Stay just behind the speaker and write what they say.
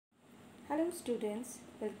Hello students,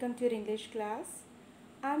 welcome to your English class.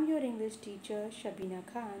 I'm your English teacher Shabina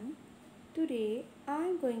Khan. Today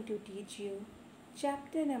I'm going to teach you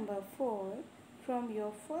chapter number 4 from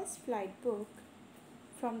your first flight book,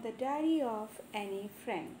 From the Diary of Anne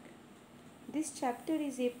Frank. This chapter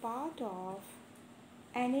is a part of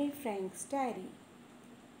Anne Frank's diary.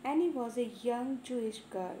 Anne was a young Jewish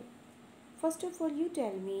girl. First of all, you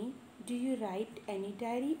tell me, do you write any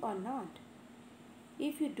diary or not?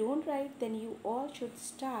 If you don't write, then you all should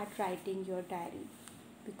start writing your diary,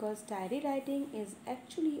 because diary writing is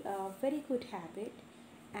actually a very good habit,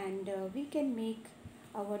 and we can make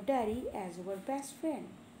our diary as our best friend.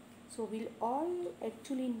 So we'll all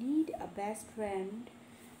actually need a best friend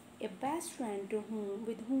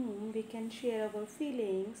with whom we can share our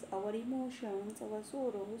feelings, our emotions, our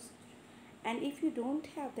sorrows. And if you don't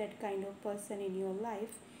have that kind of person in your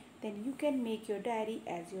life, then you can make your diary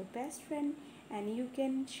as your best friend, and you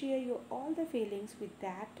can share your all the feelings with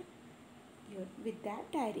that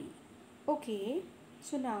diary. Okay,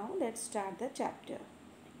 so now let's start the chapter.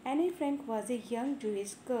 Anne Frank was a young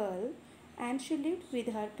Jewish girl, and she lived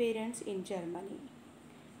with her parents in Germany.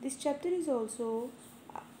 This chapter is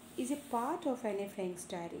a part of Anne Frank's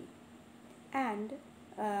diary, and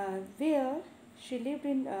where she lived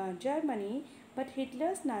in Germany, but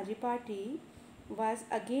Hitler's Nazi party was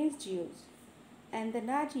against Jews, and the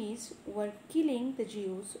Nazis were killing the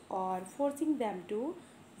Jews or forcing them to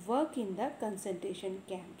work in the concentration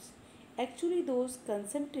camps. Actually, those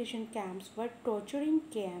concentration camps were torturing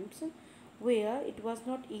camps where it was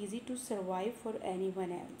not easy to survive for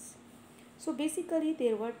anyone else. So basically,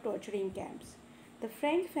 there were torturing camps. The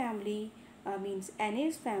Frank family, means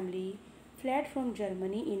Anne's family, fled from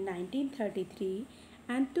Germany in 1933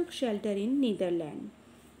 and took shelter in Netherlands.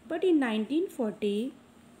 But in 1940,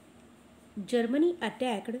 Germany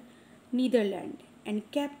attacked Netherlands and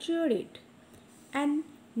captured it. And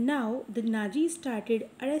now the Nazis started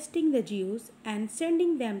arresting the Jews and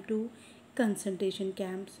sending them to concentration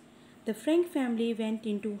camps. The Frank family went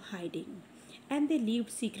into hiding, and they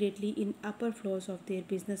lived secretly in upper floors of their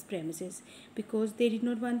business premises because they did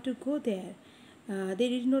not want to go there. They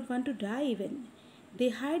did not want to die even. They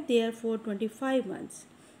hid there for 25 months,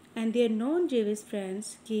 and their non Jewish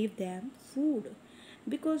friends gave them food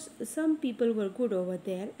because some people were good over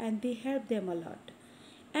there and they helped them a lot.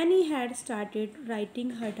 Annie had started writing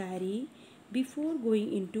her diary before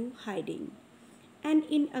going into hiding. And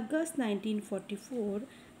in August 1944,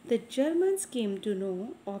 the Germans came to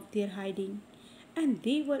know of their hiding, and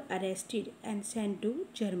they were arrested and sent to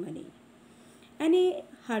Germany. Annie,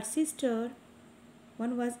 her sister,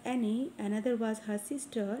 one was Annie, another was her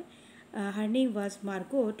sister. Her name was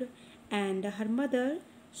Margot, and her mother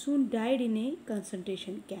soon died in a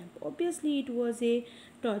concentration camp. Obviously, it was a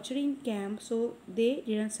torturing camp, so they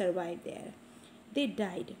didn't survive there. They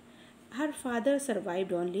died. Her father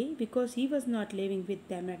survived only because he was not living with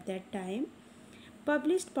them at that time.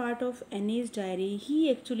 Published part of Annie's diary,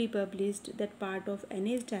 he actually published that part of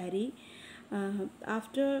Annie's diary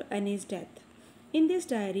after Annie's death. In this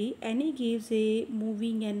diary, Annie gives a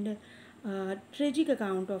moving and tragic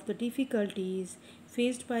account of the difficulties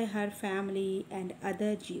faced by her family and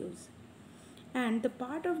other Jews. And the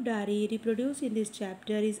part of diary reproduced in this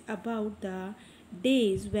chapter is about the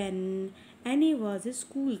days when Annie was a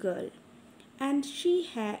schoolgirl, and she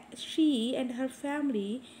and her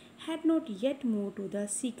family had not yet moved to the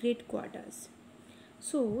secret quarters.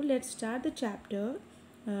 So let's start the chapter.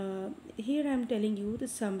 Here I am telling you the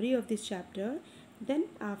summary of this chapter. Then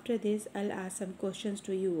after this, I'll ask some questions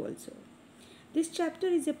to you also. This chapter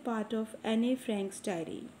is a part of Anne Frank's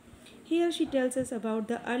diary. Here she tells us about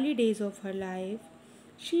the early days of her life.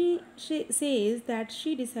 She says that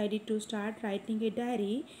she decided to start writing a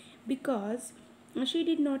diary because she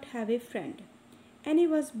did not have a friend. Annie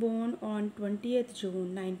was born on 20th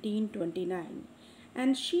June 1929,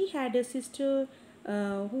 and she had a sister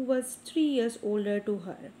who was 3 years older to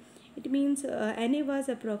her. It means Annie was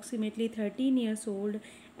approximately 13 years old,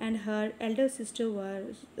 and her elder sister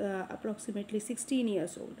was approximately 16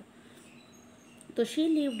 years old. So she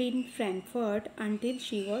lived in Frankfurt until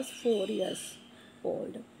she was 4 years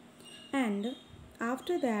old. And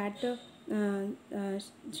after that,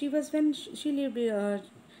 she was when she lived,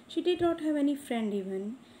 she did not have any friend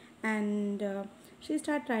even, and she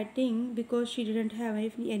started writing because she didn't have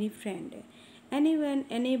any friend.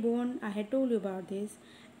 Annie born, I had told you about this,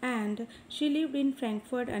 and she lived in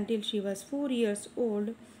Frankfurt until she was 4 years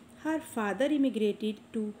old. Her father immigrated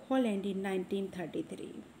to Holland in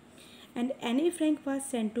 1933, and Annie Frank was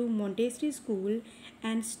sent to Montessori school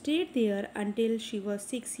and stayed there until she was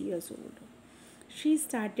 6 years old. She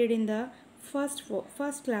started in the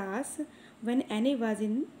first class when Annie was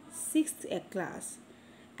in sixth class,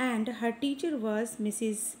 and her teacher was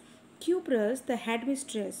Mrs. Cupras, the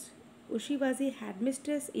headmistress. She was a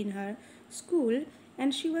headmistress in her school,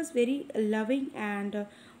 and she was very loving and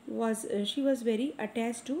was she was very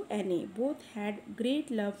attached to Annie. Both had great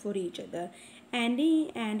love for each other.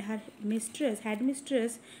 Annie and her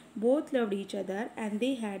headmistress, both loved each other, and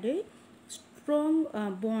they had a strong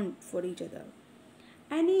bond for each other.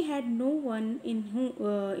 Annie had no one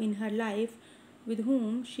in her life with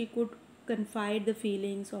whom she could confide the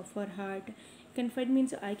feelings of her heart. Confide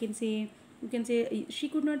means you can say she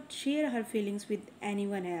could not share her feelings with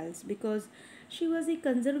anyone else because she was a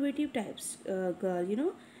conservative types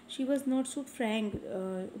girl. She was not so frank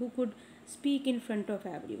who could speak in front of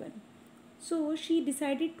everyone. So she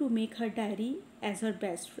decided to make her diary as her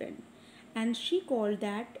best friend, and she called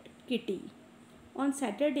that Kitty. On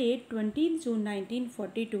Saturday, 20th June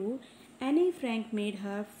 1942, Annie Frank made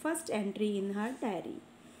her first entry in her diary.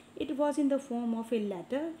 It was in the form of a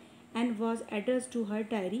letter and was addressed to her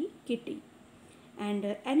diary, Kitty.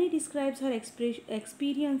 And Annie describes her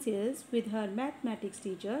experiences with her mathematics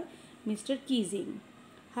teacher, Mr. Keesing.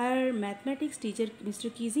 Her mathematics teacher, Mr.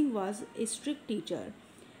 Keesing, was a strict teacher.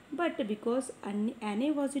 But because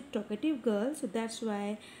Annie was a talkative girl, so that's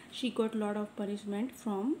why she got a lot of punishments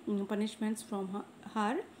from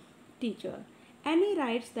her teacher. Annie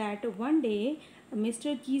writes that one day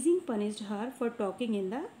Mr. Keesing punished her for talking in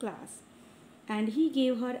the class, and he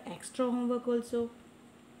gave her extra homework also.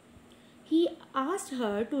 He asked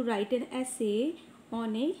her to write an essay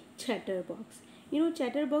on a chatterbox.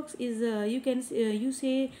 Chatterbox is you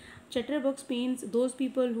say chatterbox means those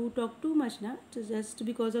people who talk too much, na. So just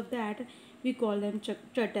because of that, we call them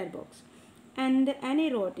chatterbox. And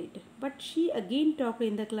Annie wrote it, but she again talked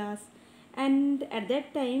in the class. And at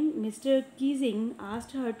that time, Mr. Keesing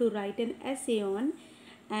asked her to write an essay on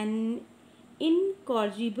an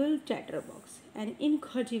incorrigible chatterbox. An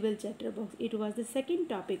incorrigible chatterbox. It was the second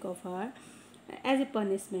topic of her as a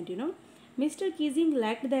punishment. Mr. Keesing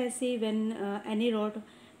liked the essay when Annie wrote,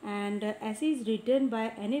 and essays written by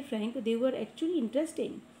Annie Frank, they were actually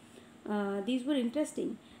interesting. These were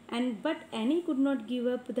interesting, and but Annie could not give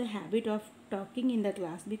up the habit of talking in the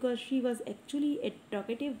class because she was actually a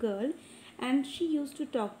talkative girl, and she used to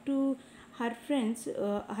talk to her friends,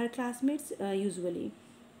 her classmates usually.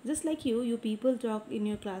 Just like you people talk in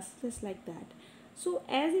your class just like that. So,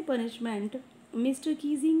 as a punishment, Mr.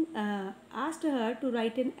 Keesing asked her to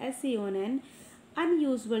write an essay on an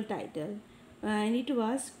unusual title, and it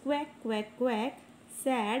was Quack, Quack, Quack,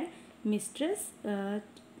 Sad Mistress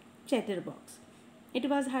Chatterbox. It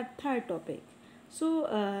was her third topic.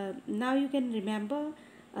 So, now you can remember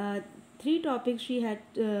three topics she had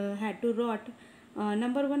to write.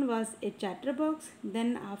 Number one was a chatterbox.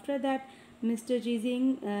 Then after that, Mr.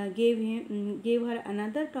 Keesing gave her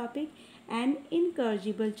another topic, an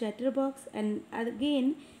incorrigible chatterbox, and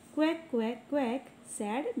again quack, quack, quack,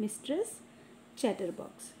 sad mistress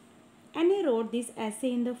chatterbox. Annie wrote this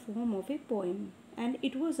essay in the form of a poem, and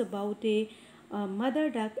it was about a mother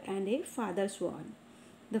duck and a father swan.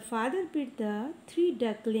 The father beat the three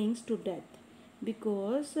ducklings to death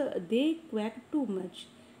because they quacked too much,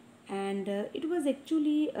 and it was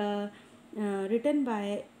actually written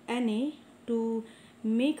by Annie to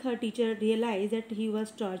make her teacher realize that he was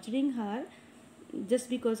torturing her. Just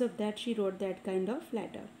because of that, she wrote that kind of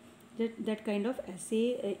letter, that kind of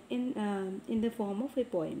essay in the form of a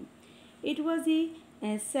poem. It was a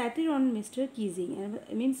satire on Mr. Keesing,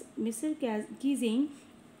 and means Mr. Keesing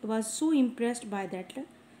was so impressed by that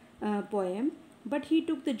poem, but he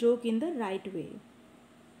took the joke in the right way,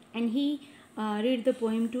 and he read the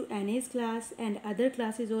poem to Annie's class and other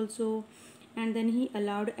classes also, and then he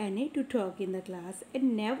allowed Annie to talk in the class,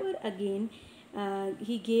 and never again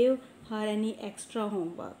he gave her any extra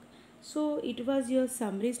homework. So it was your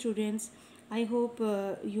summary, students. I hope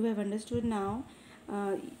you have understood now.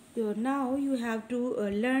 Now you have to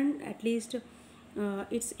learn at least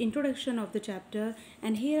its introduction of the chapter,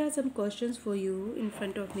 and here are some questions for you in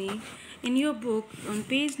front of me in your book on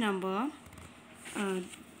page number uh,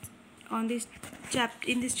 on this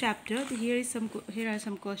chapter. Here are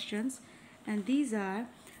some questions, and these are: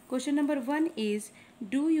 question number 1 is,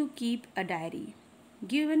 do you keep a diary?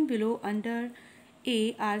 Given below under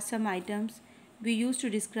A are some items we use to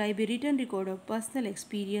describe a written record of personal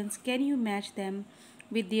experience. Can you match them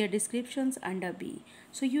with their descriptions under B?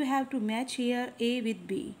 So you have to match here A with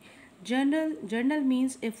B. Journal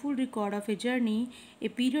means a full record of a journey, a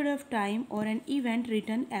period of time, or an event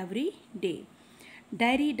written every day.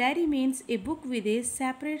 Diary means a book with a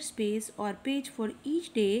separate space or page for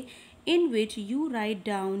each day in which you write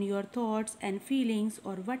down your thoughts and feelings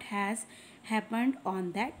or what has happened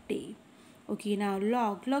on that day. Okay, now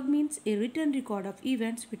log. Log means a written record of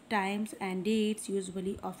events with times and dates,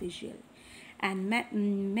 usually official. And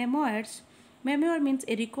memoirs. Memoir means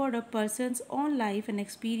a record of person's own life and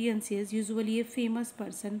experiences, usually a famous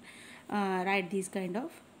person write these kind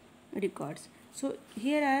of records. So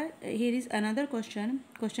here is another question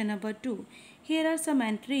number 2. Here are some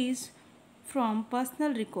entries from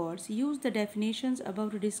personal records. Use the definitions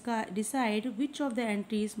above to decide which of the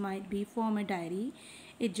entries might be from a diary,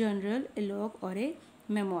 a journal, a log, or a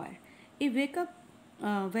memoir. A wake up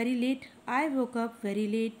very late. I woke up very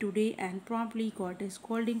late today and promptly got a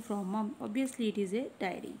scolding from mom. Obviously, it is a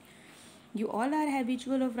diary. You all are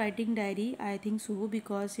habitual of writing diary. I think so,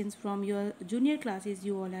 because since from your junior classes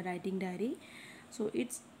you all are writing diary. So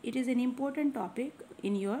it is an important topic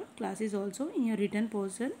in your classes also in your written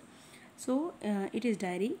portion. So it is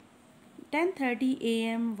diary. 10:30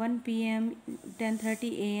 a.m. 1 p.m.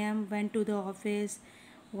 10:30 a.m. went to the office.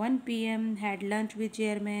 1 p.m. had lunch with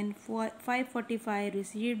chairman. 5:45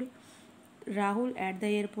 received Rahul at the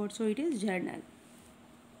airport. So it is journal.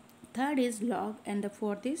 Third is log, and the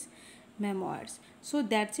fourth is memoirs. So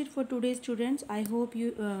that's it for today, students. I hope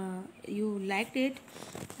you liked it,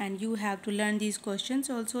 and you have to learn these questions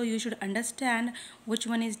also. You should understand which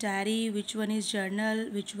one is diary, which one is journal,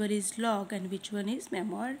 which one is log, and which one is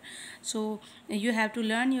memoir. So you have to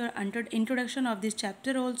learn your introduction of this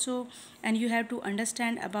chapter also, and you have to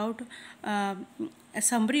understand about a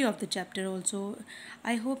summary of the chapter also.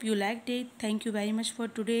 I hope you liked it. Thank you very much for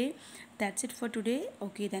today. That's it for today.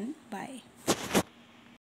 Okay, then bye.